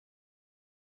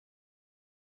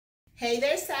Hey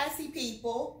there, sassy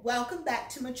people. Welcome back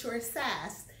to Mature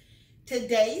Sass.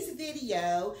 Today's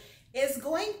video is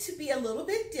going to be a little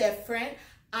bit different.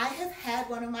 I have had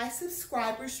one of my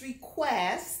subscribers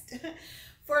request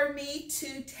for me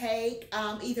to take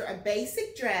either a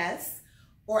basic dress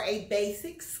or a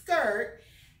basic skirt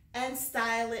and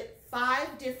style it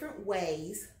 5 different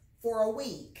ways for a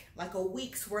week, like a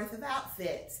week's worth of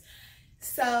outfits.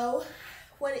 So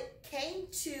what it came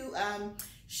to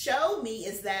show me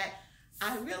is that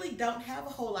I really don't have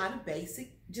a whole lot of basic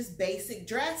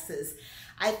dresses.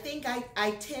 I think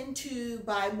I tend to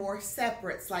buy more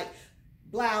separates, like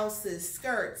blouses,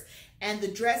 skirts, and the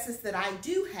dresses that I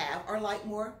do have are like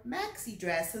more maxi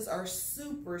dresses or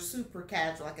super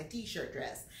casual, like a t-shirt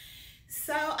dress.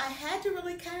 So I had to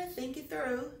really kind of think it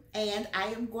through, and I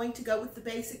am going to go with the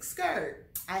basic skirt.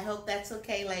 I hope that's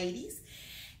okay, ladies.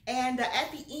 And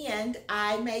at the end,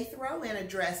 I may throw in a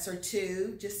dress or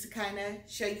two just to kind of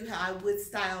show you how I would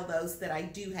style those that I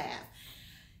do have.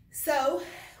 So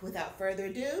without further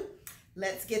ado,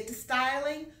 let's get to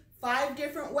styling 5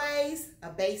 different ways a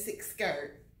basic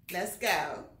skirt. Let's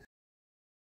go.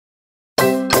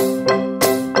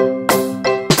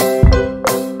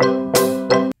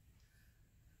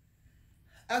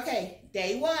 Okay,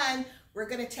 day 1. We're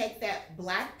going to take that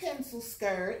black pencil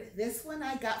skirt. This one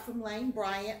I got from Lane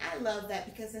Bryant. I love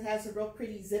that because it has a real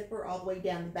pretty zipper all the way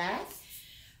down the back.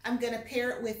 I'm going to pair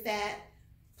it with that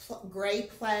gray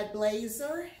plaid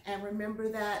blazer. And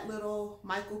remember that little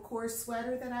Michael Kors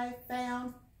sweater that I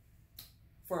found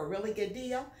for a really good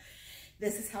deal?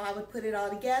 This is how I would put it all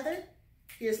together.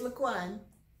 Here's look 1.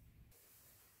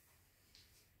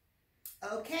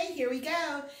 Okay, here we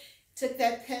go. Took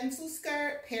that pencil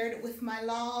skirt, paired it with my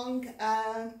long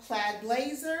plaid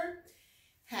blazer,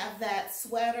 have that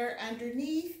sweater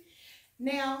underneath.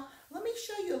 Now, let me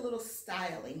show you a little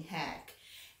styling hack.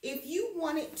 If you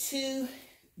wanted to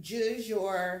judge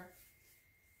your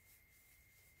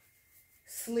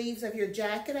sleeves of your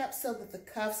jacket up so that the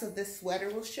cuffs of this sweater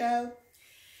will show,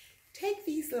 take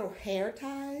these little hair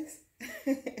ties,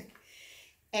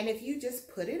 and if you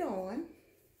just put it on,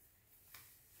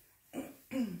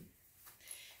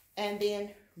 and then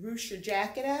ruche your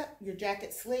jacket up, your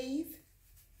jacket sleeve,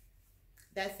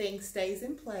 that thing stays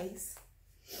in place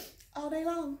all day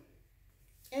long.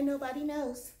 And nobody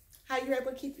knows how you're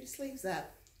able to keep your sleeves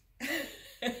up.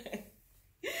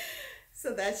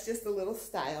 So that's just a little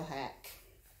style hack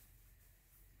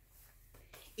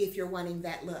if you're wanting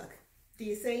that look. Do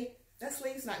you see? That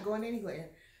sleeve's not going anywhere.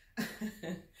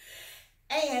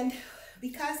 And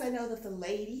because I know that the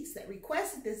ladies that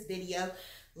requested this video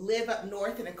live up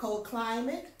north in a cold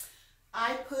climate,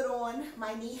 I put on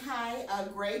my knee-high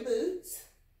gray boots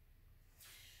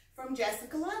from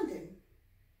Jessica London.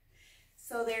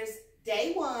 So there's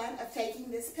day 1 of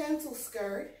taking this pencil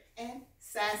skirt and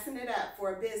sassing it up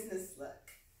for a business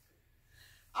look.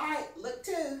 All right, look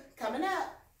 2 coming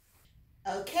up.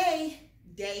 Okay,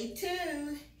 day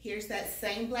 2. Here's that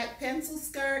same black pencil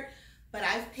skirt, but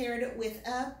I've paired it with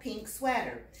a pink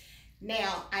sweater.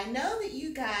 Now, I know that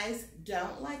you guys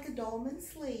don't like a dolman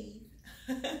sleeve,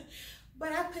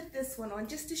 but I put this one on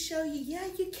just to show you, yeah,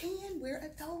 you can wear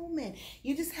a dolman.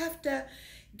 You just have to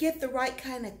get the right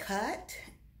kind of cut.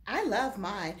 I love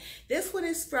mine. This one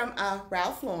is from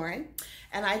Ralph Lauren,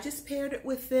 and I just paired it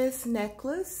with this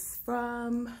necklace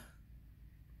from,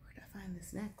 where did I find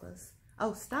this necklace?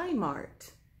 Oh,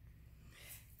 Steinmart.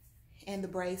 And the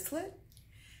bracelet.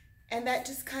 And that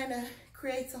just kind of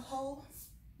creates a whole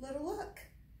little look.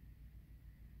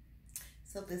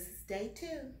 So this is day 2.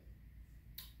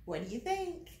 What do you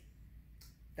think?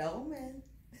 Dolman.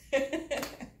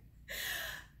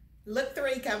 Look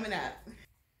 3 coming up.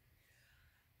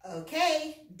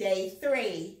 Okay, day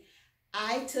 3.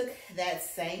 I took that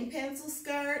same pencil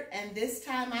skirt, and this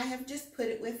time I have just put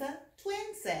it with a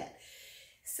twin set.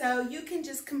 So you can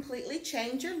just completely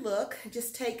change your look.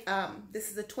 Just take, this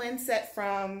is a twin set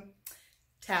from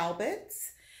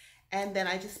Talbot's. And then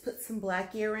I just put some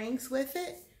black earrings with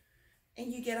it, and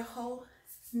you get a whole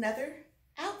another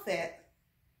outfit.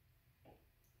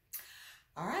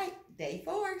 All right, day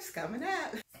 4 is coming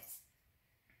up.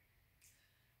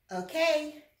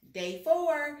 Okay, day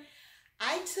 4.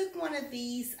 I took one of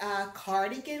these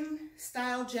cardigan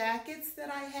style jackets that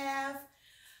I have.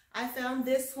 I found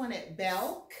this one at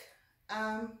Belk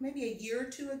maybe a year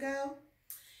or 2 ago.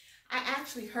 I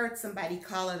actually heard somebody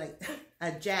call it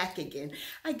a jackigan.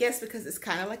 I guess because it's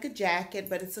kind of like a jacket,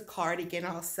 but it's a cardigan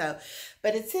also.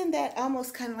 But it's in that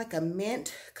almost kind of like a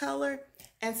mint color.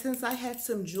 And since I had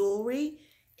some jewelry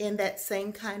in that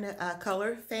same kind of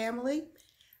color family,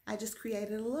 I just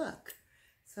created a look.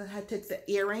 So I took the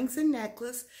earrings and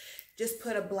necklace, Just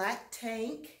put a black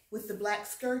tank with the black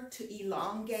skirt to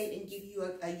elongate and give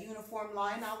you a uniform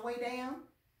line all the way down.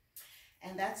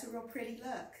 And that's a real pretty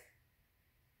look.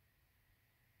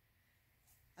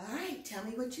 All right, tell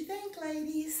me what you think,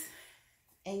 ladies.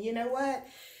 And you know what?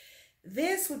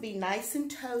 This would be nice and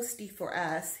toasty for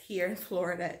us here in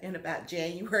Florida in about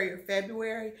January or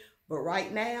February. But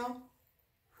right now,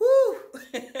 whoo!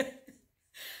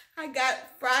 I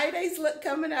got Friday's look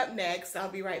coming up next.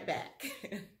 I'll be right back.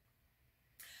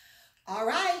 All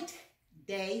right,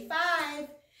 day 5.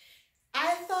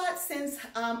 I thought since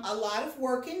a lot of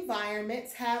work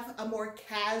environments have a more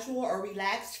casual or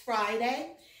relaxed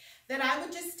Friday, that I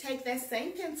would just take that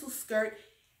same pencil skirt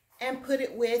and put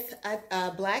it with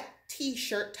a black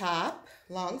t-shirt top,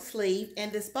 long sleeve,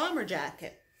 and this bomber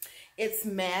jacket. It's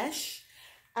mesh.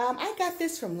 I got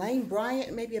this from Lane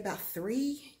Bryant maybe about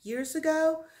 3 years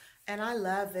ago, and I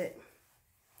love it.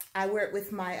 I wear it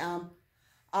with my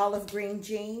olive green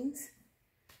jeans.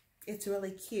 It's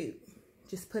really cute.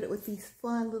 Just put it with these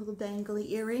fun little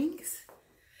dangly earrings.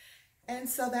 And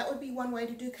so that would be one way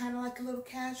to do kind of like a little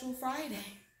casual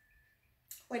Friday.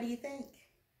 What do you think?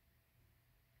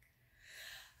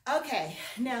 Okay,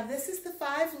 now this is the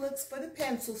 5 looks for the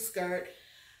pencil skirt.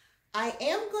 I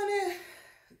am going to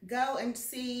go and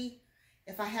see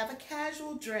if I have a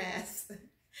casual dress,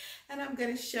 and I'm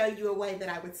going to show you a way that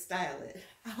I would style it.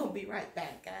 I'll be right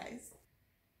back, guys.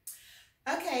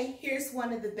 Okay, here's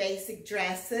one of the basic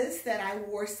dresses that I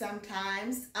wore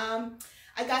sometimes.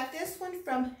 I got this one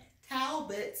from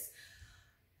Talbot's.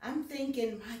 I'm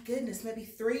thinking, my goodness,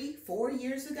 maybe 3-4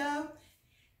 years ago.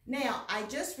 Now, I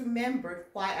just remembered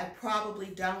why I probably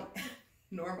don't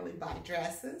normally buy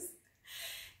dresses,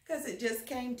 because it just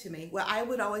came to me. Well, I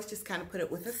would always just kind of put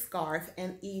it with a scarf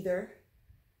and either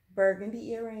burgundy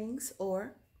earrings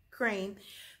or cream.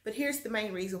 But here's the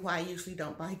main reason why I usually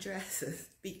don't buy dresses,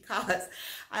 because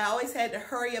I always had to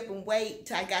hurry up and wait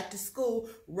till I got to school,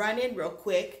 run in real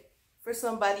quick for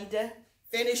somebody to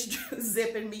finish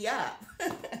zipping me up.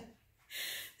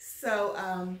 So,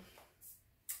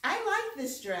 I like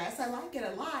this dress. I like it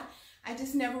a lot. I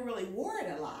just never really wore it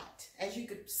a lot. As you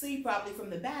could see probably from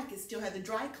the back, it still had the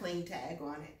dry clean tag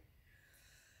on it.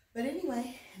 But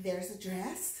anyway, there's a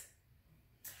dress.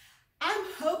 I'm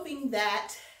hoping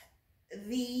that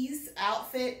these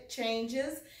outfit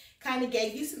changes kind of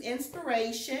gave you some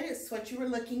inspiration. It's what you were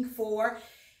looking for.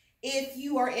 If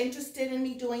you are interested in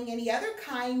me doing any other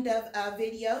kind of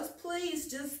videos, please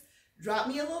just drop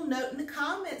me a little note in the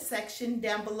comment section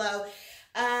down below.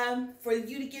 For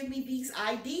you to give me these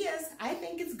ideas. I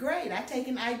think it's great. I take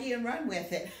an idea and run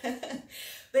with it.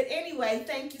 But anyway,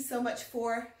 thank you so much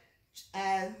for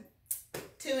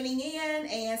tuning in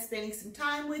and spending some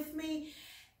time with me.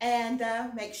 And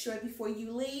make sure before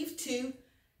you leave to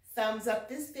thumbs up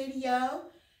this video,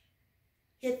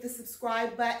 hit the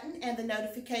subscribe button and the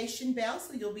notification bell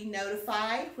so you'll be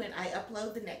notified when I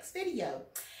upload the next video.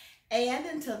 And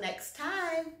until next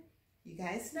time, you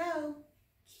guys know,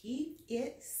 keep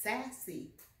it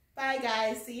sassy. Bye,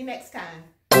 guys. See you next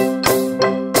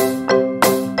time.